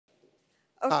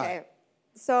Okay,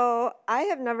 so I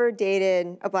have never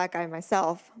dated a black guy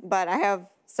myself, but I have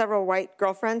several white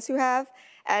girlfriends who have,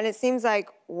 and it seems like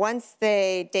once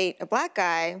they date a black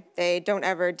guy, they don't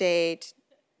ever date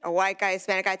a white guy,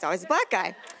 Hispanic guy, it's always a black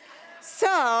guy. So,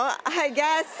 I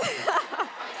guess,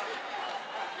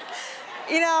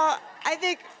 I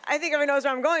think everyone knows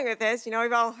where I'm going with this.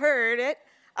 We've all heard it.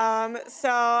 So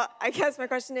I guess my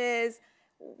question is,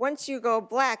 once you go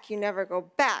black, you never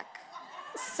go back.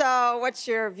 So what's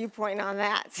your viewpoint on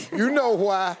that? You know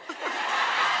why.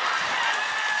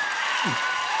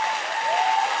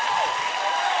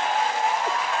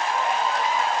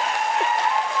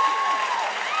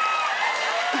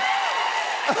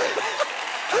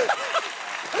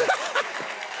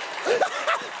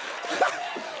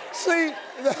 See,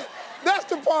 that's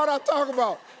the part I talk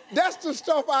about. That's the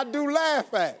stuff I do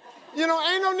laugh at. Ain't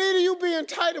no need of you being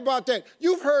tight about that.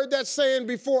 You've heard that saying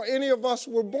before any of us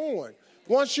were born.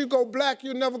 Once you go black,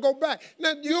 you never go back.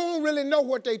 Now, you don't really know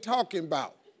what they talking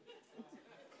about.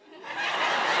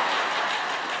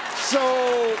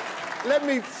 So, let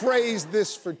me phrase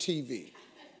this for TV.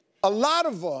 A lot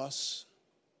of us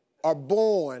are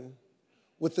born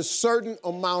with a certain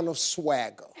amount of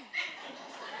swagger.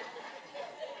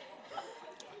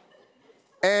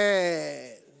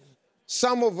 And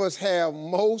some of us have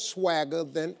more swagger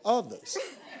than others.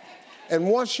 And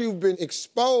once you've been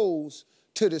exposed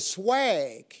to the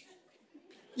swag,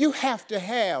 you have to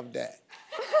have that.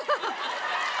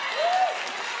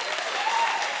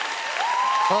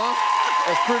 Huh?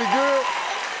 That's pretty good.